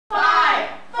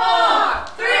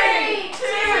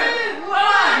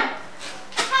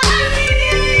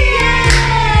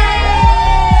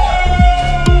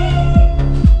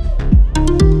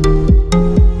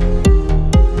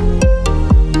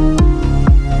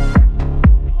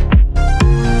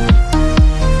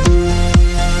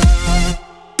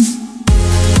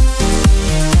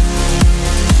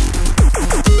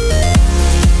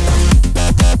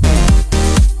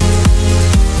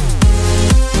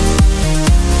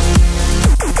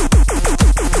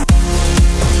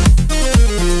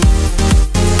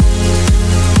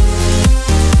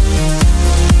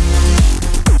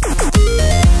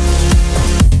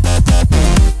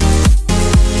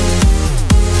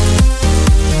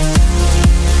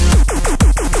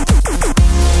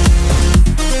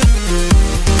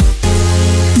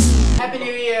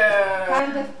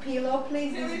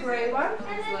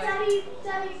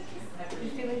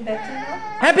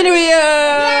Happy New Year!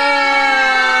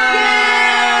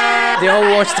 They all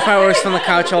watched the fireworks from the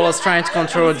couch while I was trying to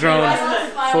control a drone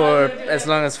for as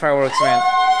long as fireworks went.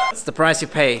 It's the price you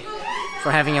pay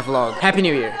for having a vlog. Happy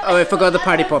New Year! Oh, I forgot the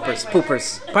party poppers.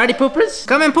 Poopers. Party poopers?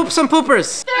 Come and poop some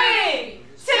poopers! 3,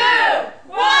 2,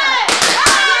 1!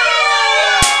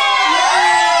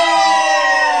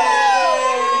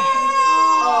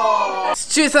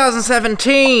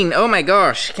 2017! Oh my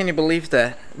gosh, can you believe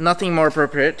that? Nothing more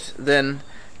appropriate than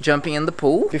jumping in the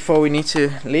pool before we need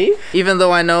to leave. Even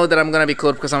though I know that I'm gonna be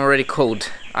cold because I'm already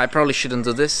cold. I probably shouldn't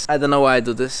do this. I don't know why I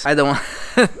do this. I don't want...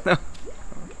 No.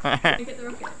 Get the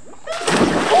rocket.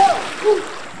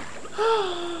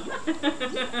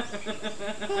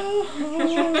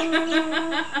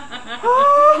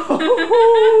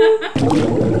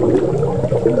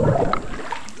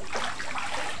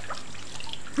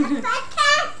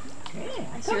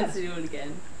 She wants to do it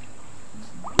again.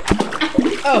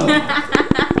 Oh!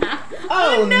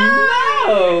 Oh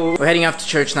no! We're heading off to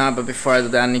church now, but before I do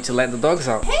that, I need to let the dogs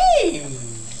out. Hey!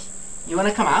 You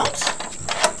wanna come out?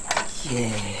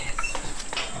 Yes.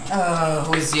 Oh,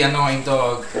 who is the annoying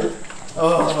dog?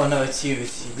 Oh no, it's you,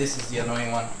 it's you. This is the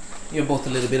annoying one. You're both a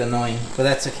little bit annoying, but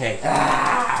that's okay.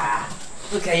 Ah!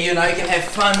 Look at you, now you can have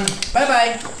fun.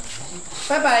 Bye-bye.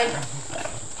 Bye-bye.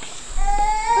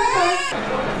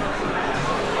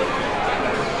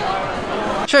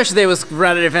 Church today was a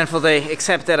rather eventful day,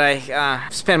 except that I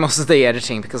spent most of the day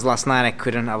editing because last night I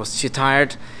couldn't, I was too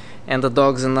tired. And the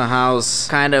dogs in the house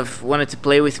kind of wanted to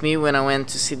play with me when I went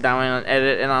to sit down and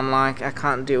edit, and I'm like, I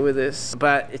can't deal with this.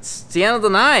 But it's the end of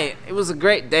the night. It was a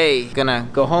great day. Gonna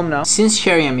go home now. Since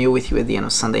sharing a meal with you at the end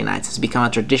of Sunday nights has become a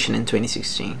tradition in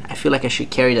 2016, I feel like I should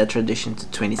carry that tradition to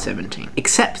 2017.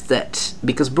 Except that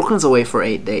because Brooklyn's away for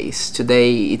 8 days,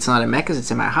 today it's not in Mecca's, it's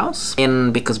in my house.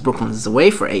 And because Brooklyn's away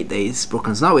for 8 days,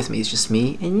 Brooklyn's not with me, it's just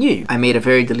me and you. I made a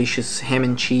very delicious ham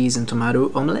and cheese and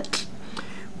tomato omelette,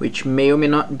 which may or may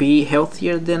not be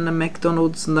healthier than the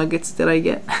McDonald's nuggets that I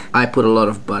get. I put a lot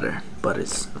of butter.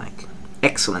 Butter's like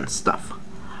excellent stuff.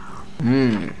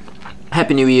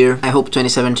 Happy New Year. I hope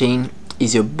 2017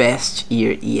 is your best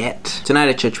year yet. Tonight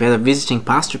at church we had a visiting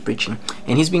pastor preaching,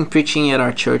 and he's been preaching at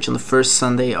our church on the first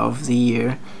Sunday of the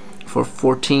year for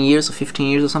 14 years or 15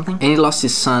 years or something. And he lost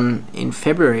his son in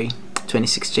February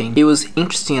 2016. It was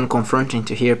interesting and confronting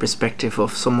to hear a perspective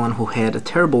of someone who had a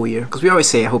terrible year. Because we always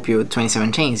say, I hope your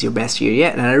 2017 is your best year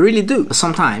yet, and I really do. But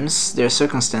sometimes there are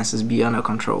circumstances beyond our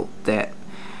control that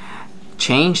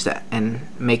change that and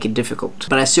make it difficult.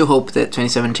 But I still hope that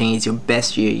 2017 is your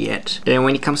best year yet. And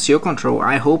when it comes to your control,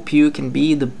 I hope you can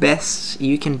be the best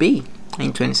you can be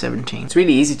in 2017. It's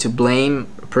really easy to blame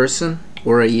a person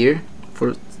or a year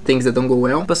for things that don't go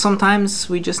well, but sometimes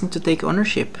we just need to take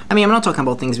ownership. I mean, I'm not talking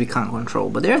about things we can't control,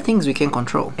 but there are things we can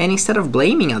control. And instead of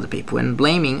blaming other people and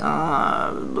blaming,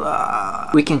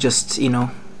 we can just, you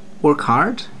know, work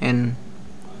hard and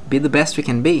be the best we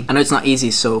can be. I know it's not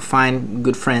easy, so find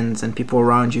good friends and people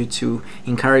around you to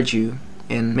encourage you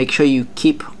and make sure you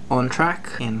keep on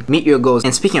track and meet your goals.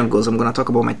 And speaking of goals, I'm gonna talk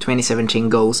about my 2017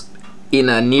 goals in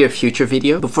a near future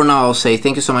video. But for now, I'll say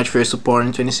thank you so much for your support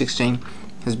in 2016.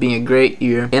 It's been a great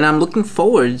year, and I'm looking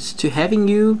forward to having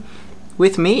you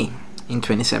with me in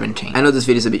 2017. I know this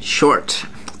video is a bit short.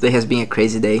 Today has been a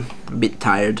crazy day, a bit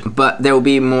tired, but there will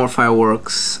be more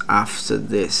fireworks after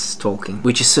this talking,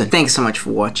 which is soon. Thanks so much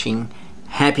for watching.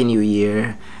 Happy New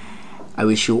Year. I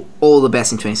wish you all the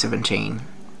best in 2017,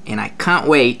 and I can't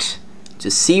wait to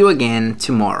see you again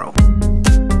tomorrow.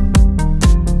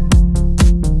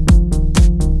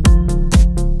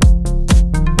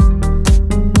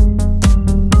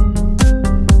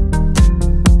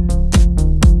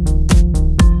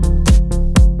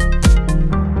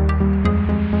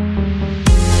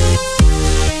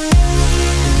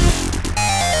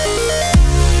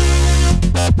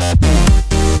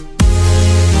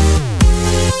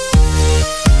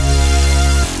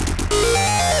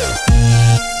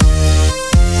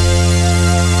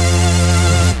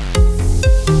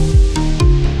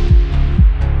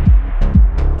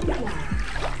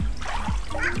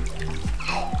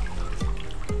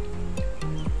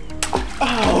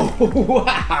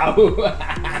 Wow!